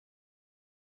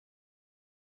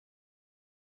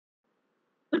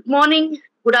Good morning,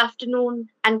 good afternoon,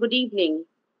 and good evening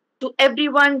to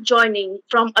everyone joining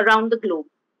from around the globe.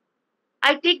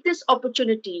 I take this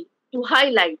opportunity to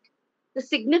highlight the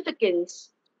significance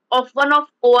of one of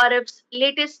ORF's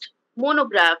latest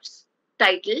monographs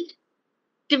titled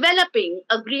Developing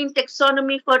a Green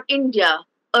Taxonomy for India,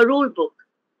 a Rulebook,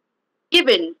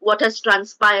 given what has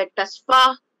transpired thus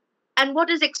far and what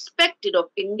is expected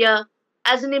of India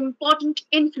as an important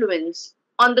influence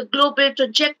on the global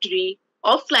trajectory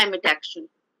of climate action.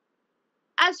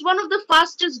 As one of the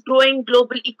fastest growing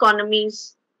global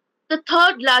economies, the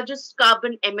third largest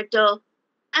carbon emitter,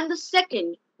 and the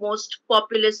second most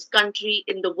populous country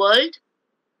in the world,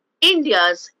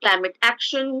 India's climate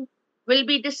action will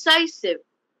be decisive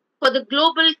for the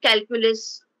global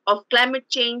calculus of climate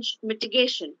change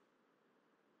mitigation.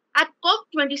 At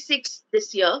COP26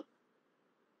 this year,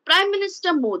 Prime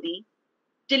Minister Modi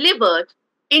delivered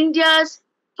India's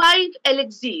five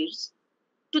elixirs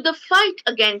to the fight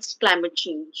against climate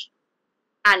change,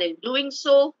 and in doing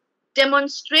so,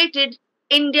 demonstrated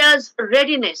India's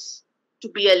readiness to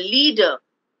be a leader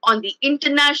on the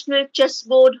international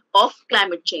chessboard of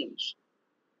climate change.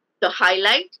 The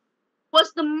highlight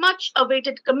was the much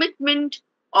awaited commitment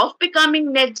of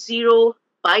becoming net zero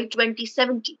by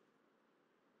 2070.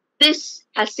 This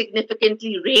has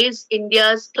significantly raised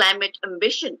India's climate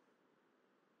ambition.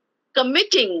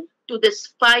 Committing to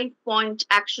this 5 point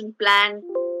action plan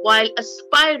while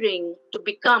aspiring to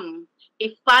become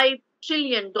a $5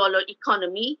 trillion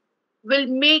economy will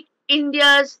make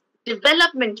India's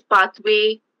development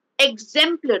pathway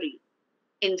exemplary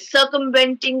in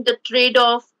circumventing the trade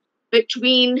off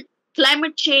between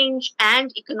climate change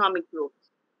and economic growth.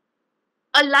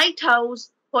 A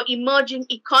lighthouse for emerging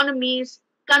economies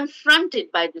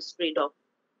confronted by this trade off.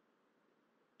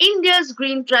 India's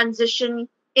green transition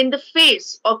in the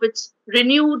face of its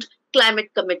renewed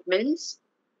climate commitments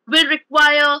will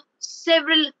require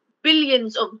several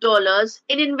billions of dollars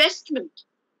in investment.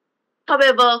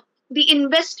 However, the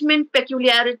investment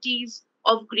peculiarities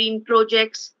of green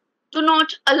projects do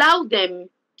not allow them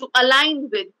to align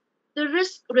with the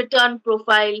risk return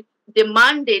profile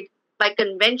demanded by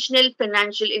conventional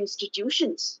financial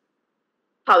institutions.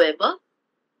 However,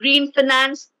 green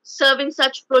finance serving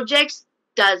such projects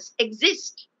does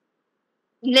exist.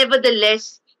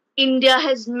 Nevertheless, India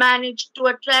has managed to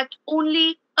attract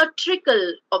only a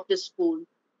trickle of this pool.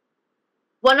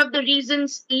 One of the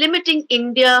reasons limiting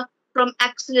India from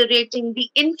accelerating the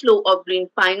inflow of green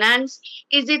finance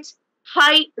is its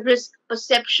high risk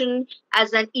perception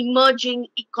as an emerging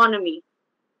economy.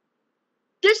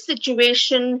 This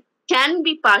situation can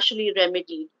be partially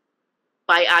remedied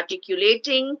by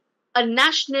articulating a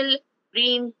national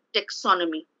green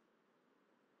taxonomy.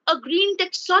 A green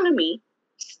taxonomy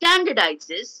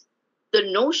standardizes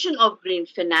the notion of green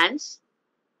finance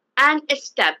and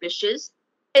establishes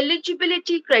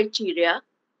eligibility criteria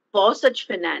for such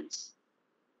finance.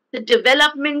 The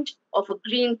development of a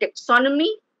green taxonomy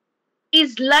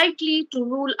is likely to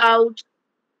rule out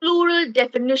plural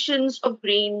definitions of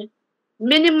green,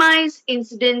 minimize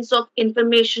incidence of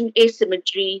information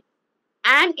asymmetry,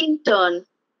 and in turn,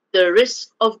 the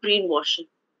risk of greenwashing.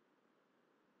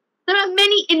 There are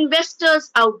many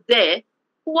investors out there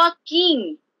who are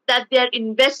keen that their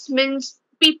investments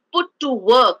be put to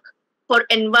work for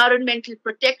environmental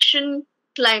protection,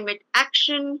 climate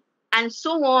action, and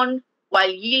so on while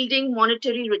yielding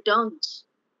monetary returns.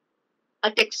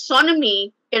 A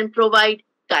taxonomy can provide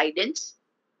guidance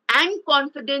and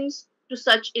confidence to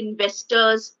such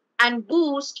investors and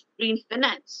boost green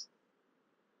finance.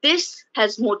 This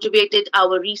has motivated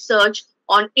our research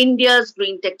on India's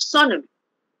green taxonomy.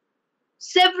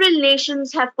 Several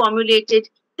nations have formulated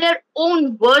their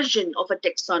own version of a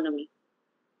taxonomy.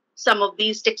 Some of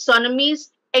these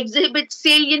taxonomies exhibit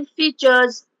salient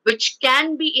features which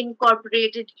can be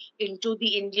incorporated into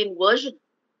the Indian version.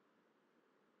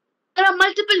 There are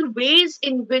multiple ways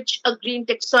in which a green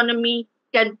taxonomy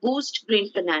can boost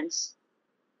green finance.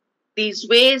 These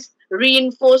ways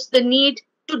reinforce the need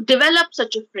to develop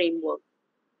such a framework.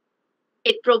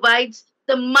 It provides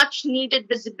the much needed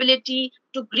visibility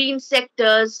to green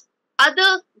sectors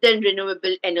other than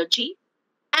renewable energy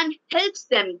and helps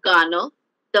them garner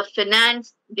the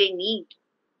finance they need.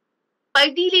 By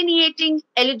delineating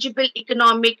eligible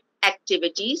economic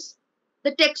activities,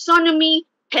 the taxonomy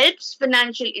helps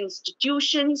financial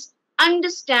institutions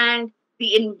understand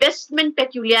the investment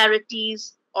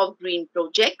peculiarities of green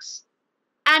projects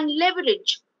and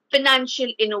leverage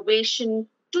financial innovation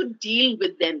to deal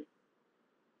with them.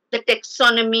 The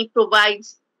taxonomy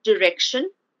provides direction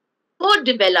for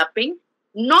developing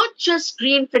not just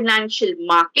green financial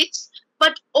markets,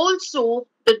 but also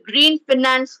the green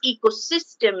finance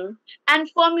ecosystem and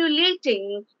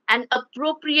formulating an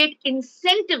appropriate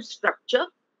incentive structure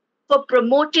for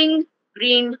promoting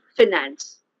green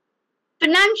finance.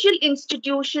 Financial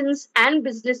institutions and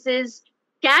businesses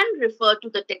can refer to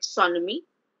the taxonomy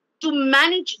to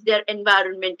manage their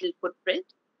environmental footprint,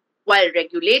 while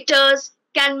regulators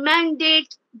can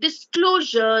mandate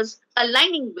disclosures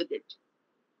aligning with it.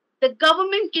 The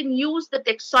government can use the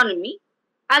taxonomy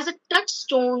as a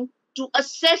touchstone to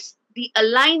assess the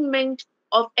alignment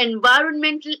of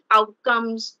environmental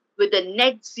outcomes with a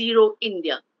net zero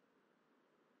India.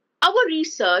 Our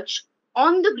research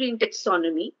on the green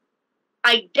taxonomy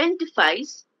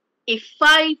identifies a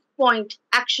 5-point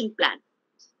action plan,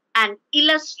 an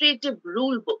illustrative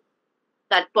rulebook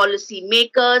that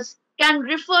policymakers can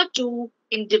refer to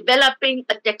in developing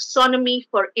a taxonomy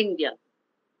for India.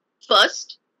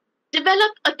 First,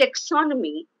 develop a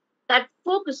taxonomy that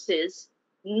focuses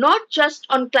not just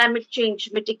on climate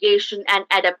change mitigation and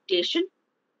adaptation,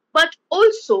 but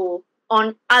also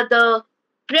on other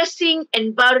pressing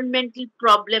environmental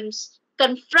problems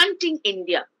confronting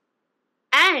India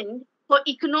and for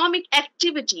economic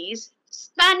activities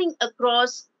spanning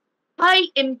across high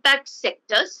impact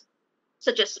sectors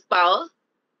such as power,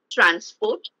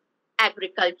 transport,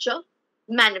 agriculture,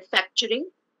 manufacturing,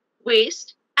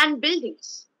 waste, and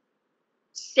buildings.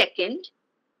 Second,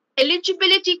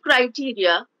 eligibility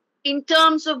criteria in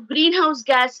terms of greenhouse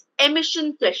gas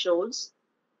emission thresholds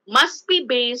must be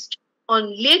based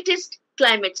on latest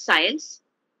climate science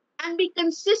and be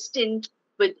consistent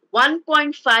with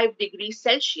 1.5 degrees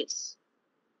Celsius.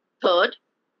 Third,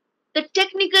 the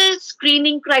technical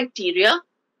screening criteria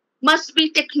must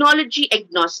be technology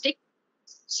agnostic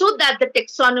so that the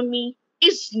taxonomy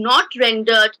is not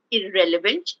rendered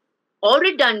irrelevant or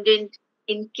redundant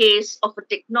in case of a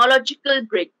technological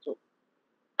breakthrough.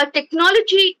 A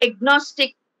technology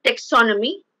agnostic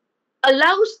taxonomy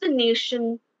allows the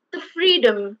nation the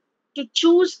freedom to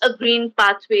choose a green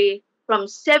pathway from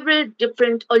several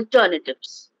different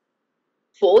alternatives.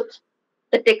 Fourth,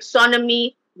 the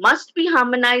taxonomy must be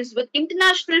harmonized with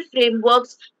international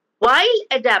frameworks while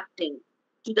adapting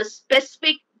to the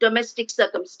specific domestic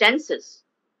circumstances.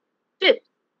 Fifth,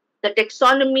 the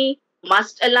taxonomy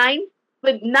must align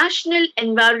with national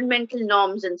environmental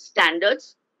norms and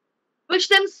standards, which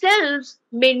themselves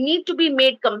may need to be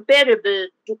made comparable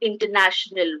to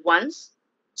international ones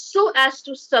so as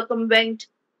to circumvent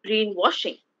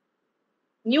greenwashing.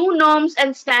 New norms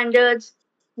and standards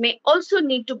may also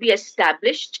need to be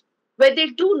established where they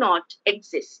do not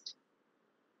exist.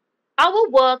 Our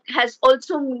work has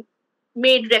also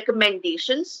made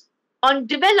recommendations on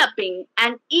developing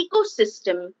an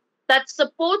ecosystem that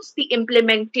supports the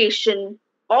implementation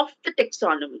of the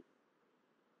taxonomy.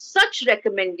 Such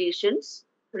recommendations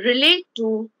relate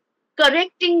to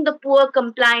correcting the poor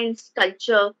compliance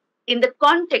culture in the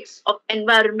context of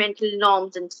environmental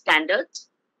norms and standards,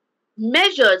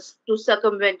 measures to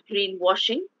circumvent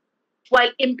greenwashing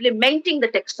while implementing the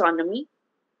taxonomy,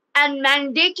 and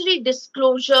mandatory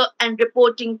disclosure and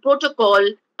reporting protocol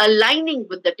aligning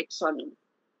with the taxonomy.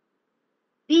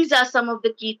 These are some of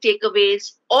the key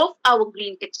takeaways of our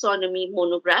Green Taxonomy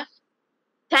monograph.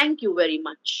 Thank you very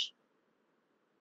much.